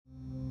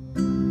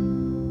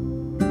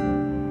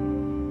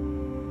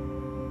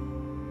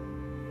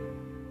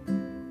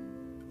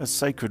A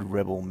Sacred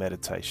Rebel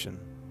Meditation,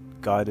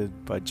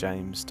 guided by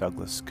James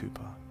Douglas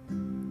Cooper.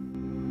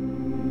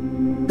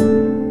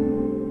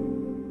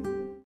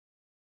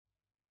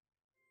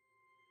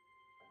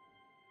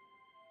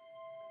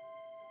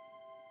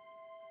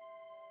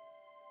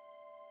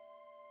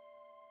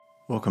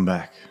 Welcome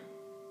back.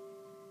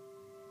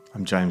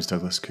 I'm James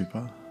Douglas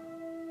Cooper,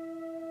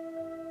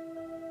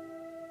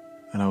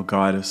 and I'll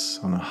guide us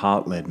on a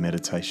heart-led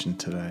meditation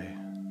today,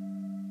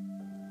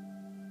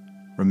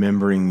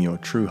 remembering your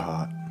true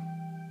heart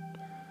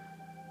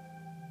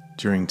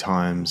during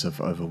times of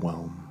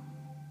overwhelm.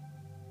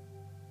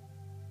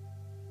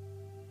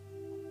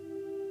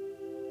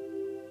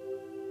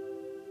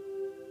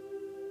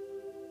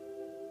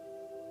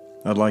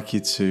 I'd like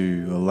you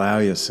to allow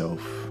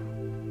yourself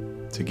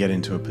to get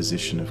into a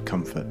position of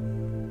comfort.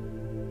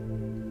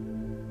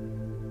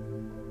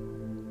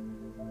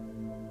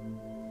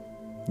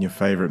 Your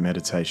favorite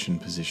meditation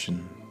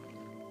position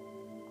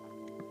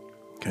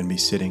can be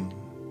sitting,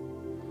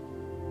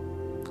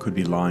 could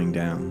be lying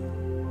down.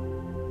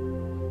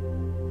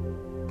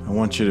 I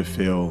want you to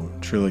feel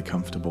truly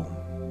comfortable.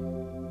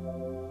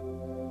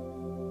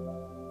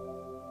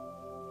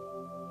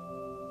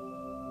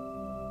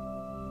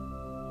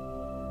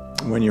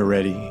 When you're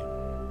ready,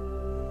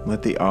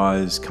 let the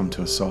eyes come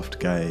to a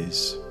soft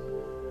gaze,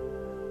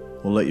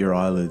 or let your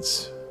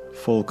eyelids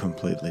fall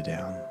completely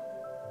down.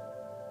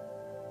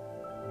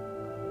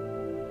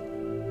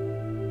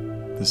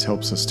 This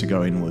helps us to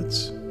go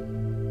inwards.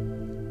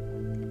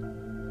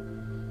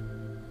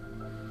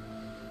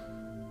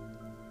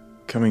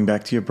 Coming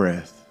back to your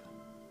breath,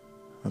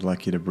 I'd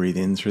like you to breathe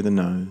in through the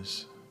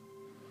nose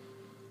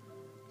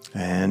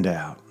and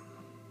out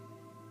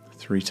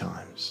 3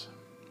 times.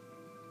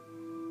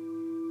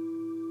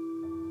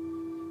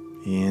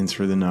 In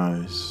through the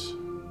nose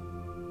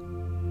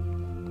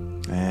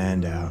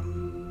and out.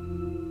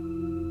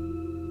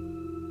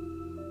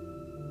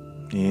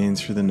 In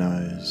through the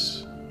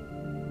nose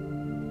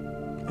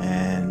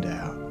and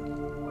out.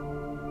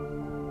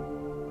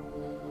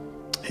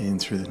 In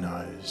through the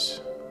nose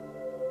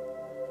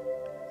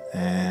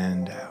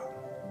and out.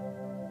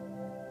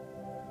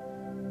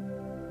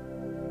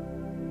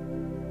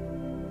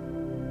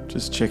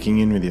 Just checking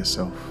in with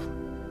yourself.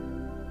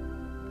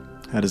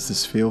 How does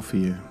this feel for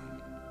you?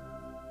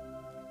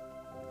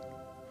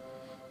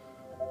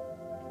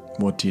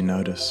 What do you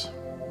notice?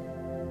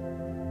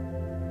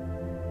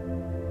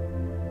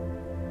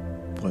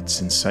 What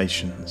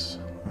sensations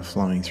are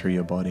flowing through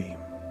your body?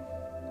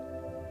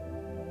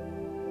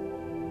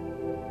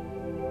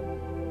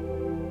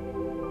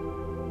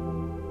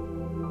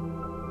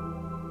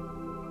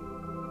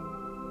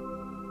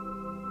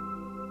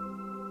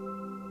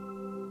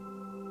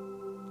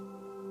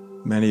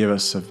 Many of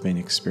us have been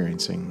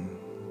experiencing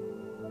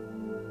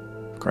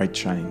great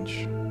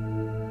change.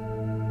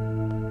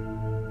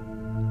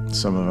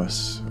 Some of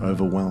us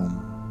overwhelm,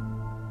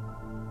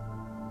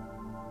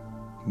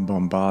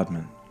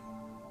 bombardment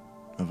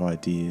of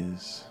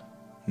ideas,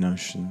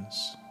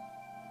 notions,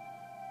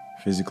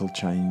 physical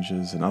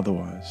changes and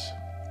otherwise.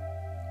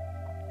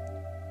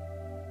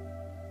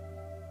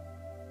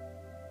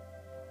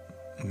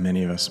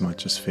 Many of us might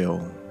just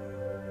feel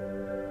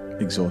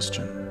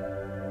exhaustion.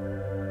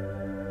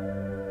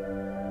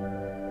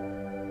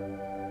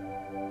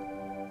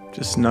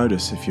 Just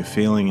notice if you're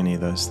feeling any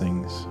of those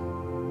things.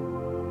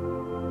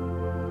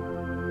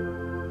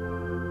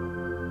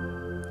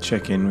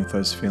 Check in with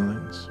those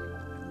feelings.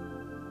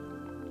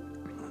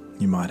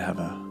 You might have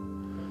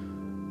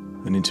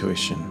an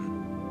intuition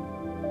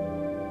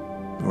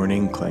or an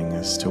inkling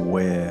as to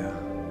where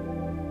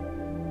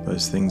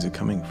those things are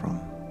coming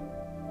from.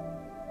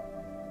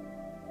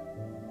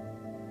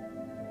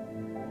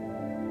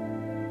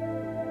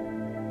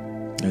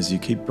 As you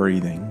keep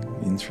breathing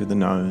in through the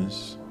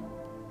nose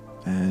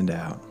and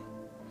out,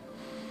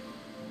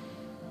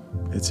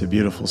 it's a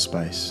beautiful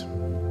space,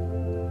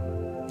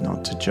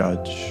 not to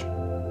judge,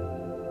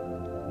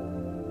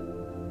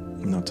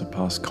 not to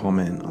pass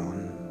comment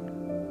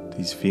on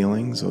these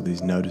feelings or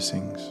these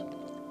noticings.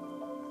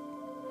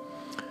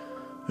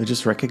 I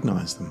just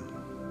recognize them.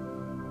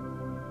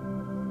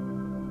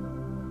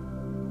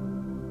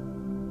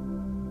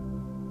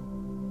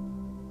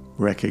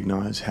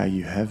 Recognize how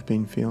you have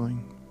been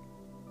feeling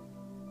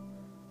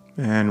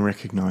and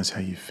recognize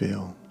how you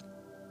feel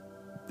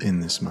in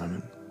this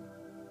moment.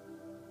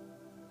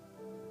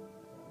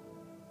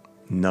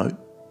 Note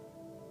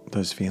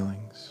those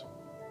feelings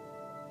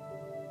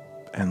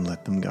and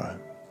let them go.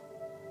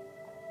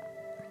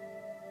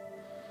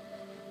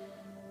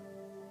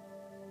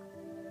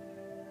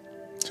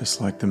 Just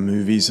like the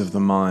movies of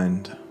the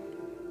mind,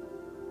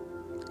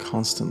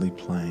 constantly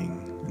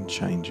playing and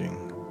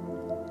changing.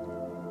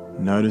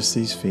 Notice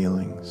these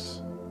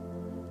feelings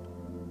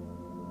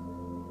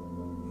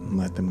and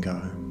let them go.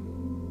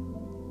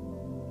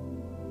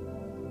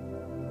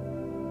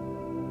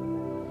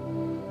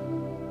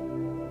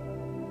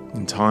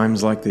 In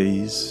times like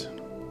these,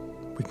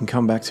 we can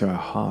come back to our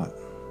heart.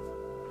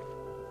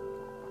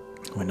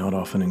 We're not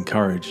often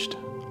encouraged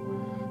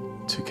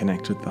to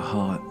connect with the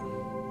heart.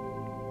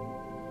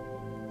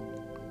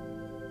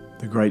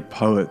 The great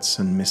poets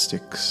and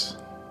mystics,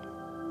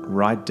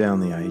 right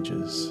down the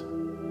ages,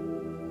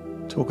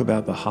 talk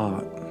about the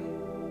heart.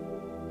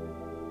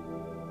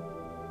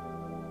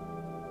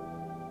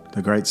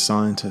 The great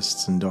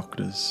scientists and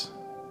doctors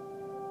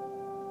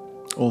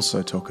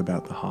also talk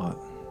about the heart.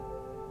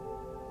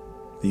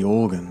 The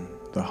organ,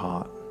 the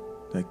heart,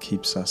 that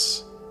keeps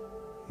us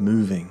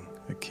moving,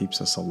 that keeps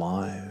us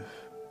alive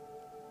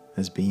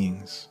as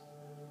beings.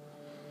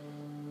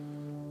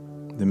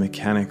 The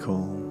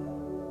mechanical,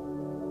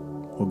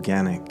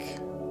 organic,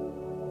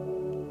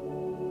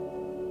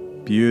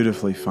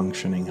 beautifully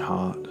functioning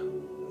heart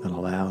that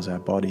allows our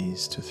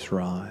bodies to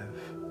thrive.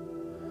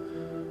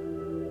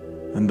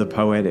 And the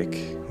poetic,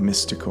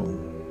 mystical,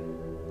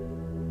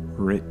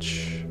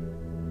 rich,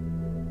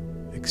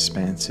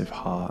 expansive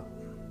heart,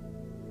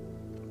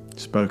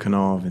 spoken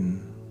of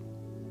in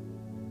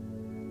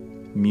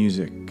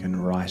music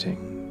and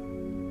writing,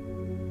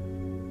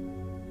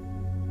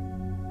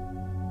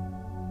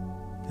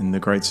 in the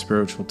great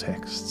spiritual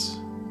texts.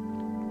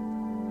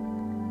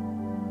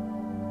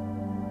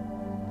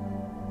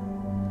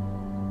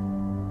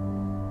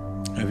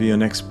 Over your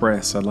next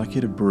breaths, I'd like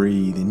you to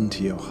breathe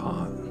into your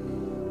heart,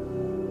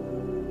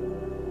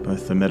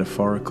 both the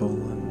metaphorical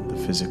and the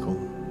physical.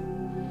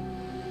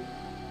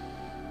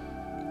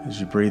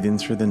 As you breathe in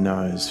through the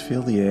nose,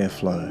 feel the air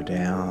flow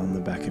down the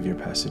back of your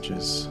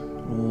passages,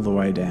 all the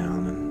way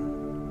down,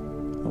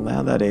 and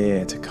allow that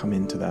air to come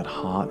into that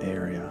heart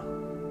area.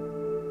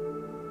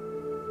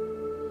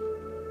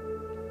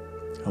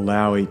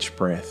 Allow each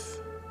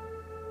breath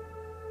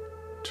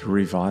to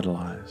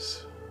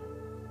revitalize,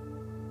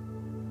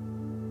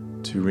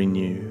 to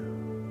renew,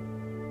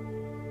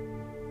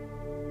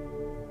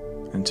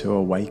 and to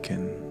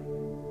awaken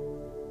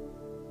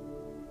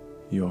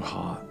your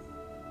heart.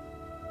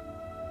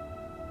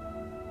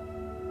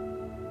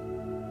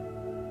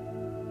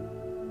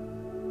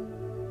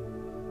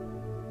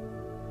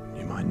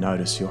 You might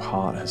notice your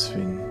heart has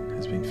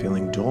been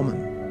feeling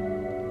dormant.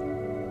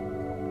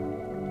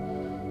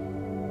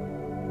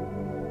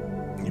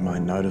 You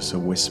might notice a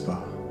whisper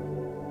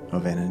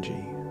of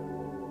energy,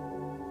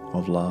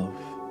 of love.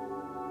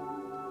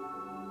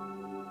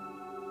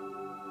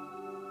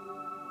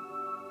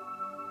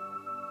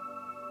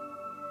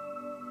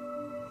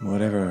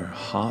 Whatever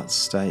heart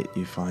state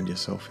you find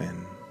yourself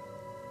in,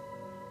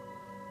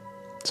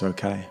 it's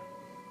okay.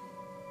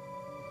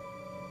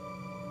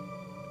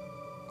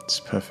 It's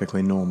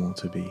perfectly normal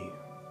to be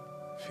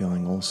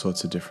feeling all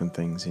sorts of different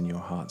things in your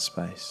heart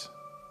space.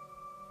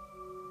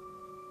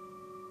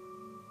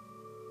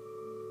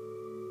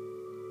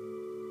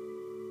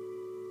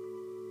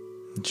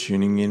 And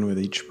tuning in with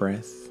each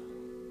breath,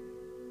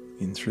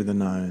 in through the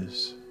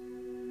nose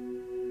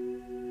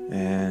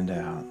and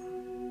out.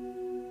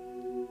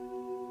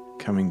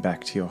 Coming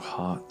back to your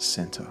heart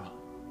center.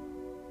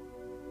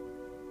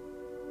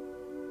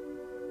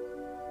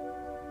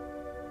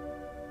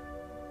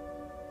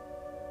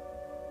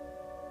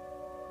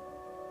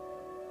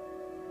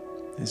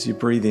 As you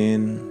breathe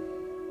in,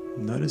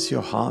 notice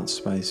your heart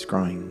space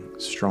growing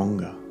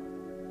stronger,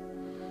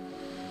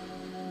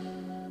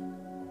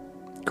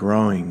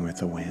 growing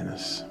with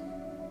awareness.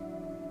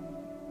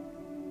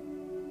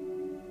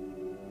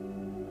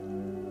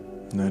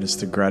 Notice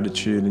the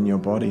gratitude in your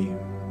body.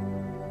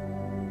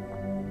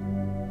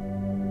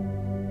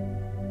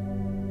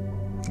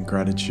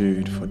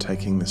 Gratitude for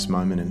taking this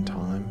moment in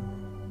time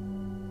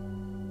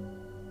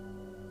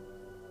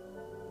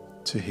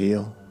to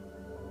heal,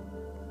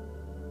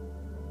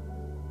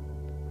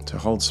 to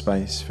hold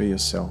space for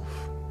yourself.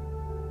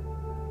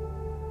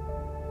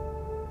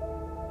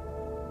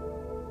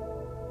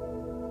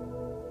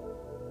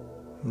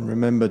 And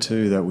remember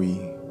too that we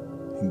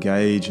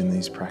engage in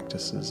these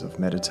practices of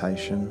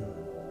meditation,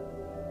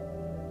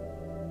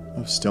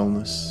 of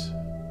stillness,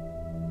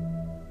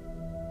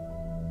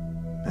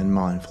 and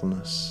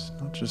mindfulness,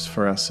 not just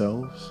for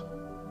ourselves,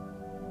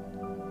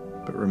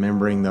 but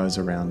remembering those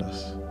around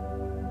us,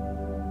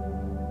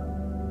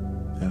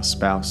 our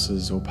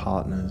spouses or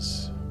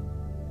partners,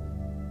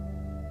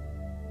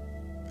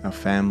 our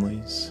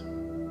families,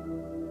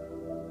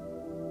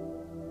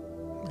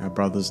 our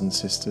brothers and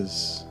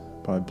sisters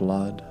by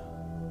blood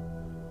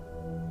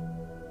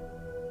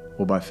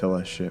or by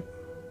fellowship,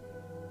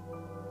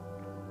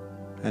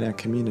 and our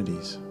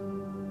communities.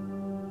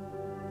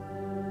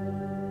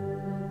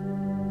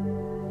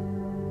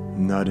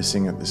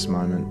 Noticing at this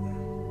moment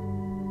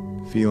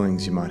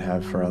feelings you might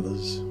have for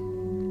others,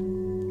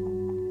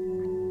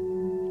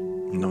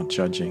 not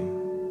judging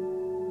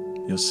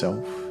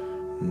yourself,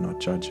 not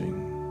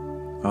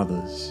judging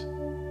others,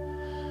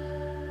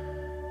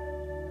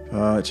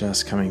 but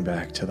just coming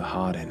back to the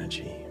heart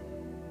energy,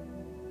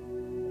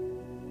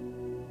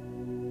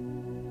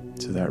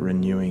 to that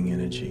renewing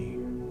energy,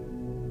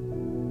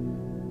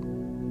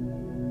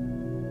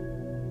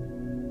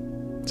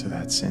 to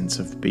that sense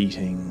of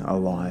beating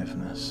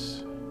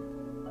aliveness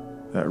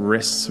that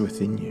rests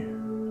within you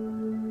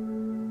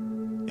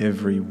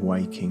every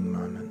waking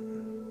moment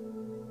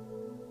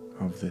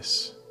of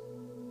this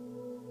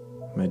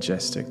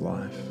majestic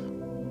life.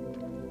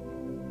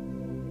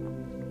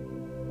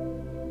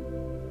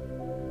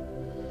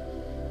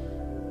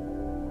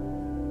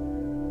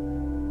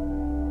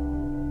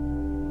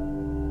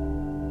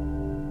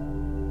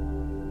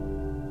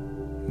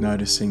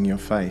 Noticing your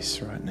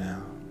face right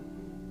now,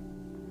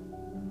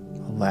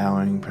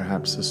 allowing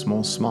perhaps a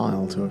small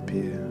smile to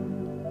appear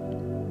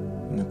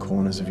in the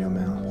corners of your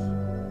mouth,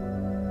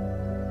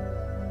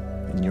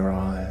 in your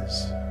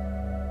eyes.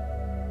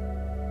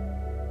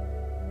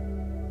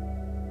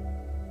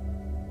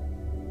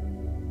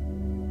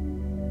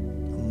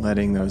 And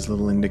letting those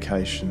little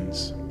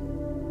indications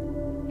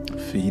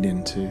feed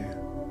into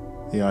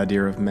the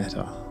idea of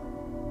metta,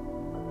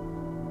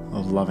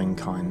 of loving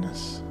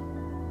kindness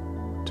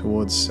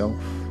towards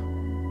self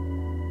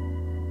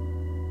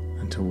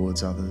and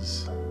towards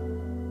others.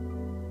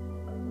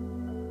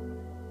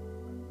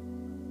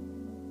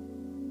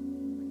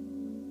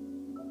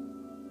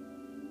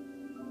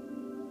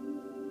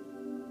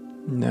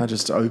 Now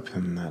just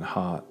open that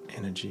heart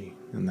energy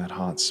and that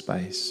heart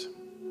space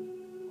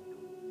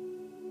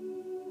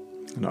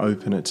and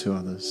open it to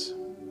others.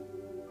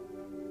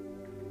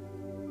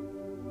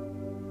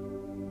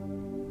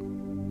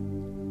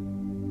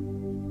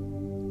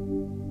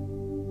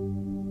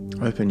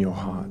 Open your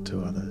heart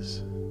to others,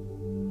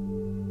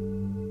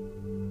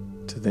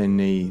 to their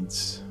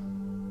needs,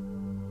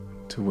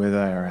 to where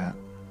they are at.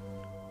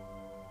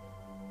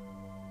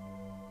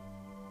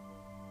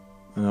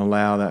 And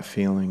allow that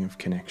feeling of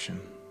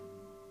connection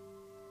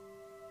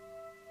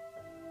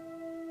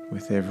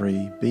with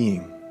every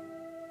being.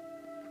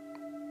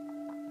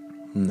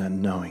 And that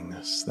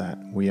knowingness that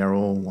we are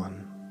all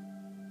one.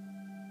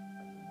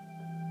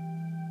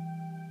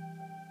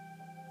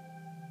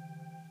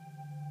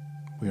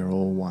 We are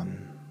all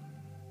one.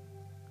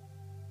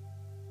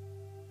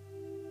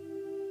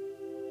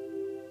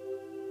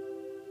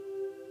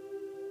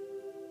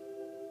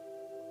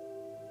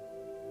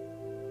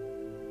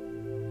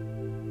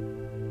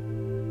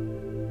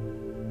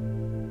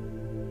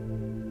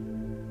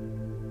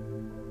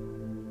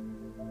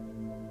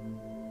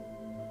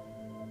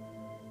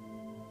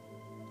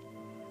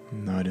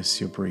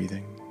 Notice your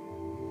breathing.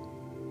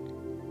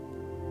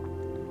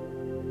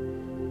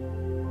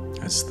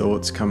 As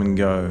thoughts come and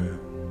go,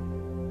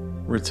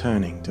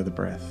 returning to the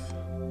breath.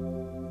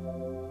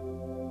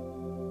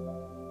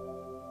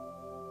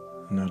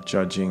 Not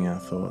judging our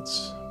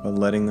thoughts, but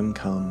letting them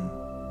come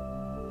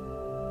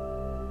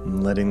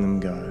and letting them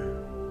go.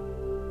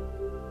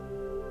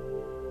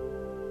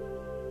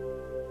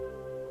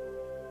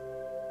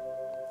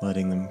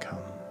 Letting them come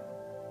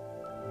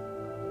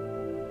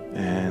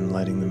and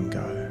letting them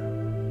go.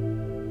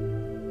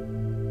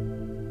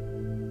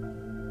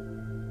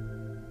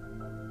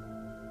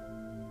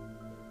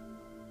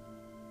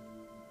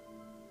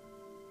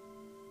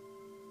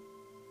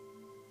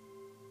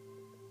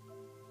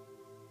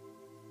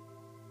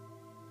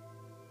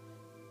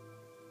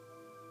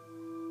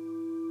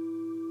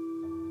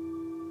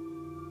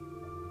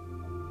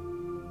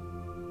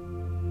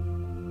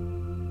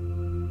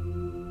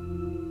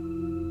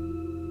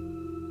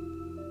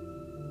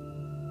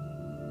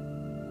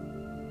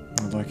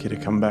 I'd like you to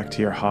come back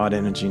to your heart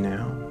energy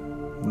now,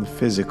 in the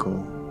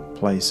physical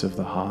place of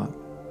the heart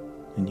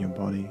in your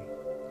body.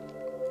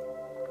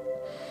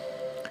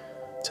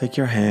 Take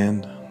your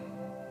hand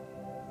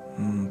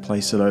and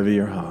place it over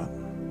your heart.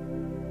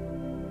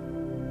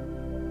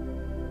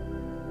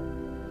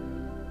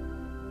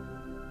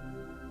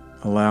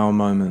 Allow a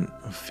moment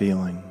of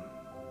feeling,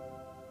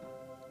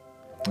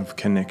 of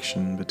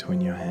connection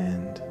between your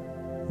hand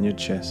and your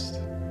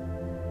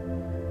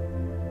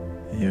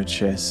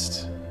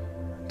chest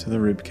to the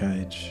rib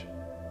cage,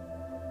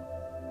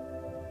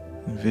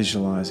 and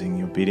visualizing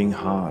your beating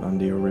heart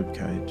under your rib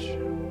cage,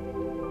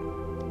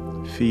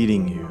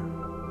 feeding you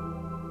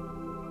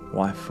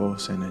life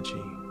force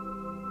energy.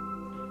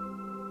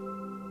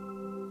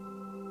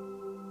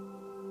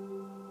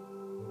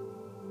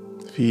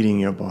 Feeding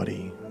your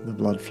body the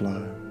blood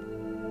flow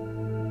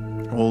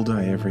all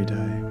day, every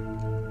day.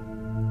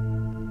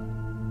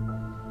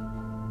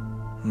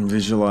 And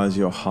visualize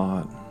your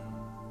heart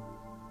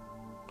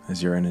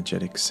as your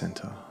energetic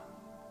center.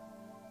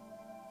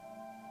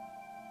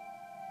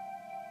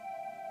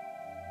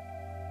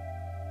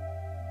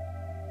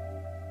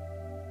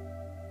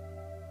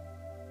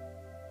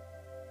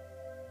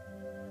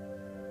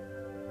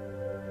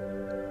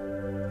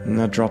 And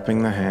now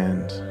dropping the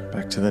hand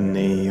back to the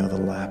knee or the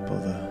lap or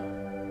the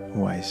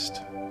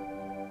waist.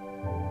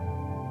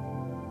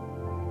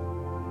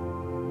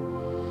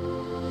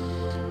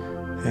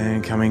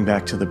 And coming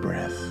back to the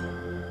breath.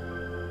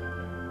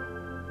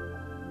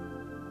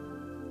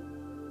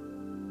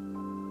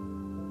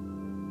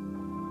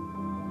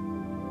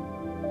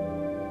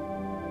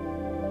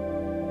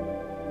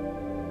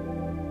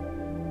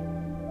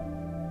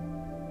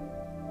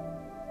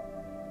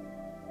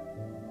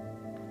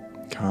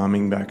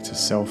 Coming back to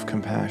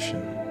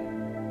self-compassion.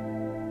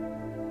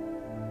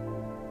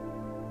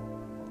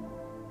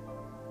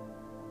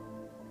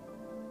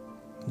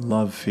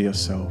 Love for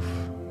yourself.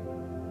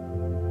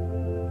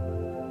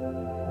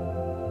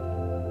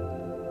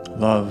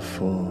 Love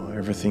for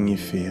everything you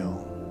feel,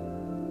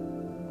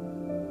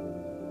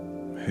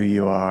 who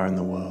you are in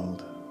the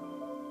world,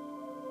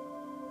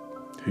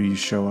 who you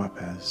show up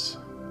as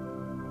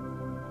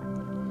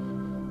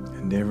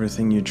and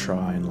everything you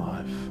try in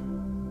life.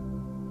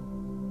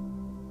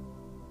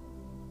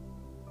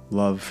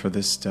 Love for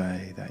this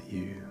day that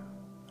you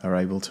are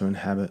able to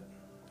inhabit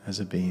as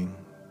a being.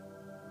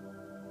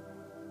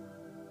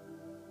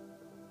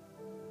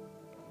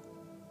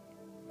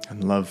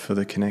 And love for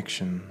the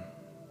connection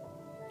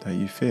that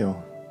you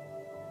feel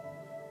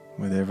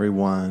with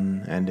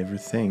everyone and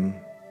everything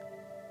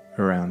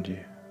around you.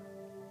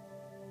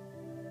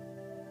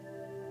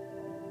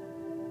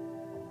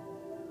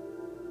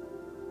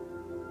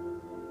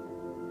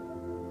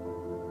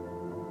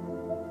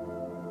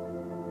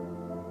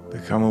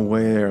 Become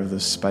aware of the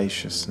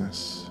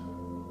spaciousness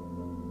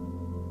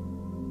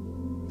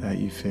that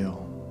you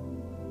feel.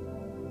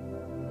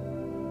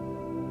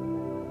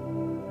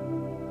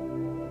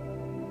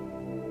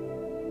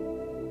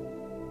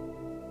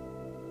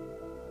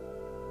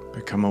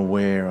 Become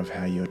aware of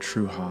how your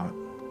true heart,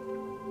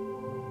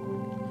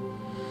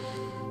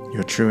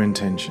 your true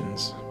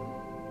intentions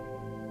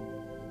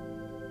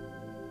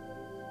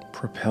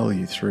propel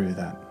you through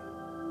that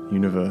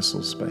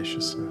universal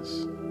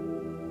spaciousness.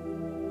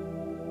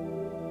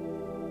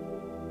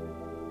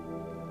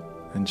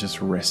 And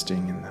just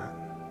resting in that,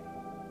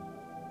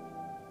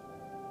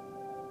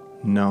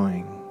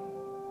 knowing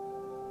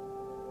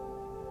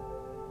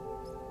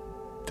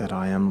that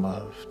I am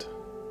loved,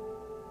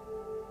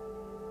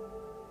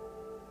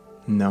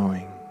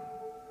 knowing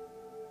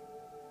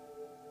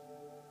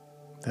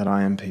that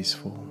I am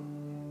peaceful,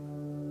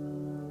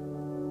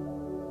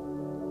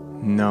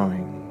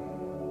 knowing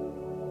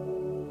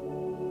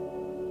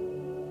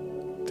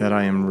that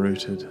I am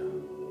rooted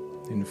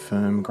in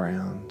firm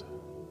ground,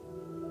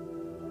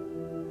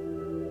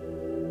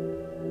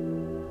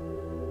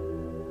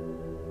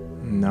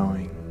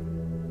 knowing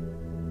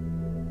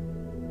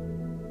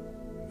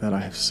that I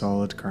have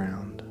solid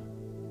ground,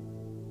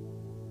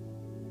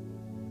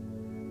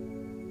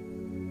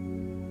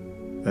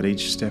 that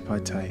each step I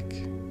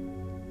take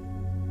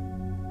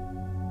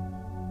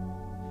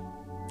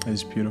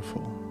is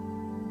beautiful,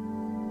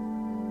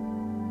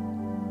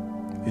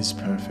 is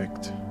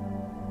perfect,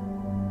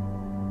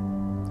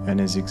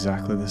 and is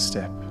exactly the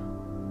step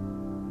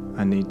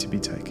I need to be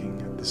taking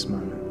at this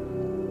moment.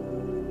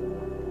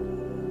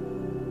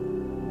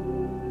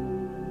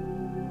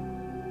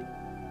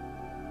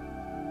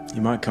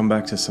 You might come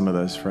back to some of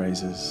those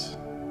phrases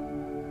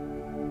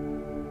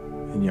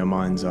in your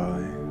mind's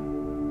eye.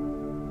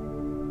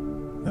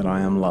 That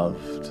I am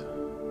loved,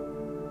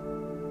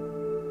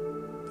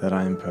 that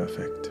I am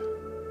perfect,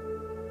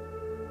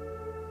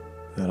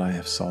 that I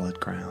have solid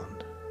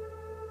ground,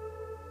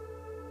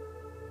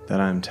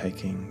 that I am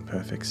taking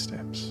perfect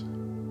steps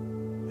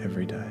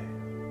every day.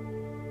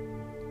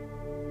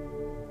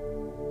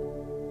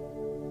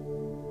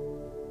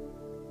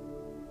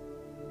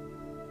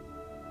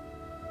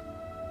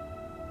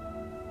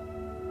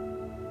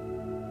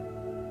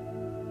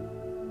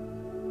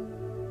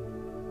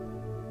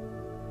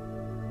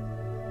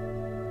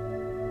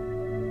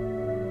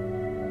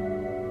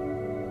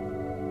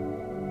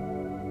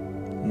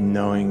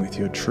 Knowing with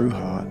your true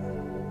heart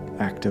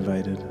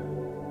activated,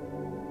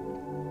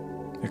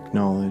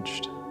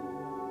 acknowledged,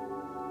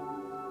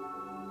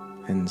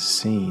 and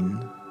seen,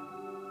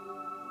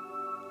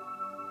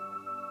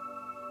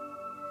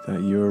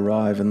 that you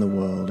arrive in the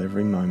world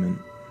every moment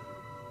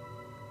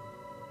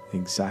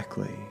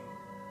exactly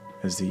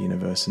as the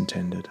universe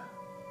intended.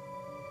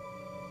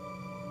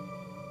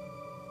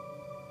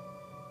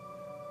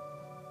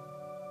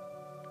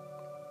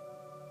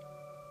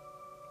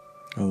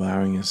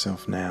 Allowing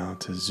yourself now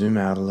to zoom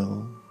out a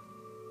little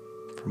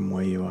from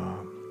where you are.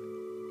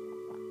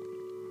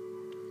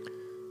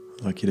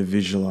 I'd like you to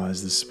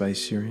visualize the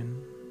space you're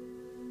in,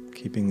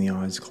 keeping the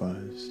eyes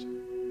closed.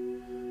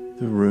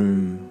 The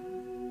room,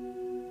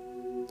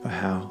 the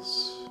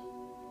house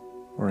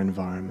or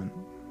environment,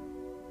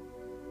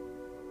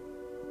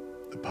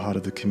 the part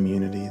of the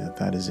community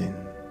that is in,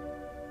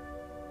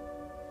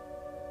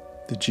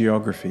 the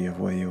geography of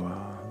where you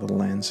are, the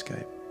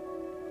landscape,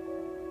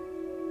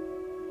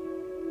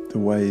 the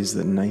ways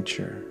that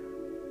nature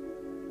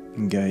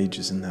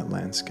engages in that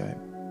landscape.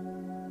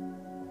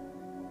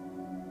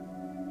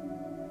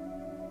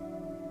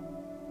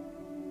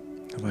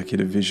 I'd like you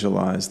to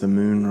visualize the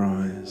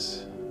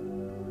moonrise,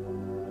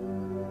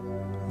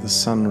 the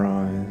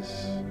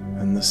sunrise,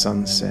 and the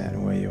sunset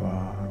where you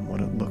are, and what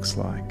it looks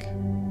like.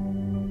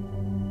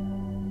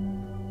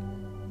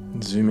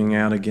 And zooming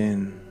out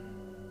again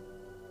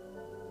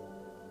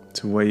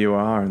to where you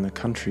are in the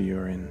country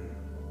you're in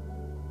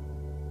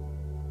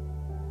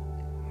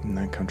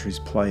that country's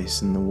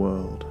place in the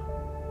world,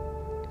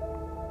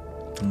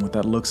 and what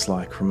that looks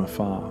like from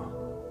afar.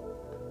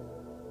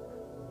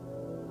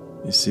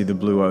 You see the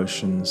blue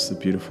oceans, the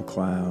beautiful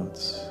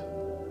clouds.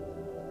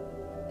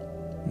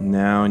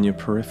 Now in your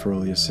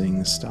peripheral, you're seeing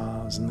the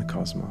stars and the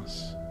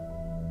cosmos.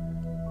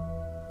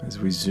 As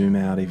we zoom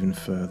out even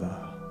further,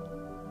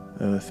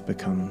 Earth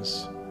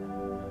becomes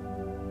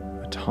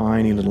a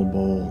tiny little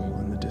ball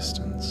in the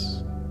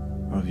distance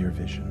of your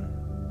vision.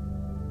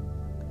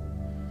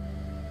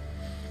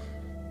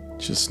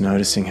 Just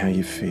noticing how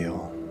you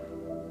feel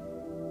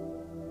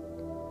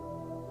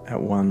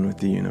at one with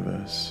the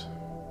universe,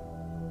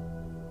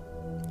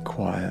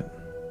 quiet,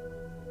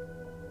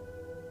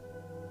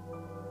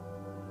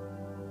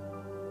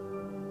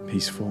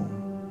 peaceful,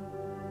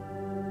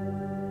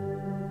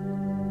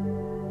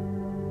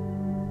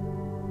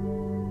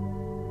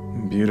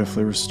 and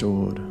beautifully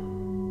restored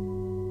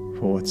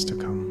for what's to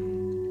come.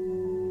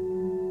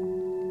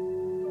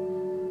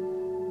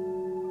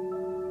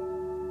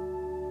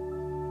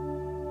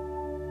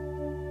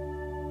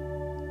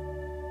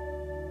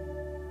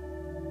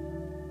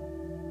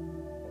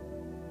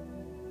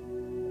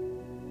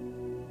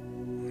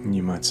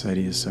 You might say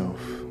to yourself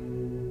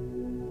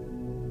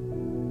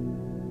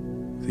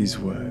these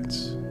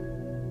words: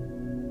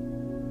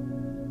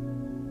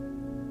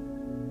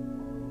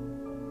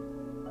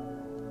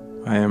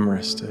 I am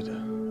rested.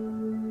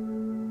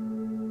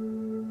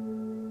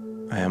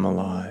 I am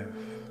alive.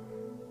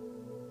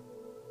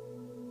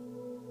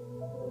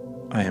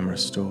 I am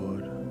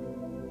restored.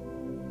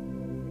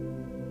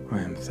 I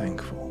am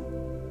thankful.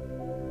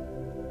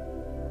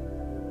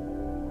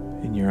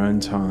 In your own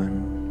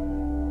time,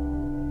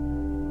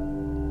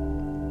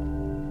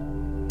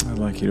 I'd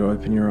like you to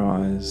open your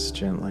eyes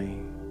gently,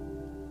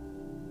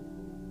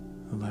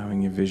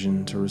 allowing your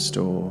vision to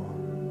restore,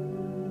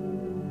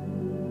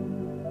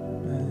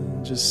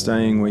 and just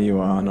staying where you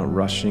are, not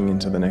rushing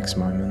into the next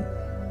moment.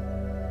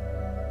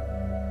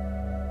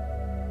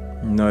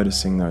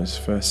 Noticing those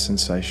first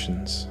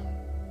sensations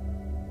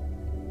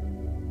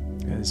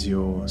as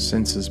your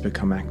senses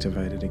become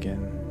activated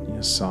again,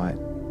 your sight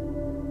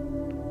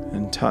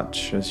and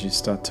touch as you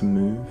start to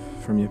move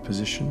from your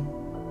position.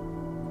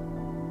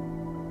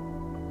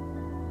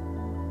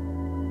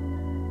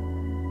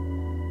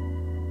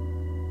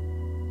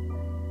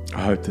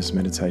 I hope this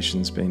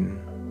meditation's been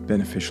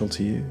beneficial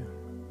to you.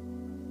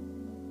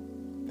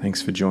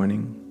 Thanks for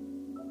joining,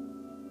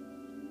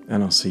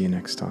 and I'll see you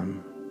next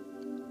time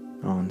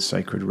on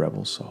Sacred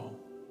Rebel Soul.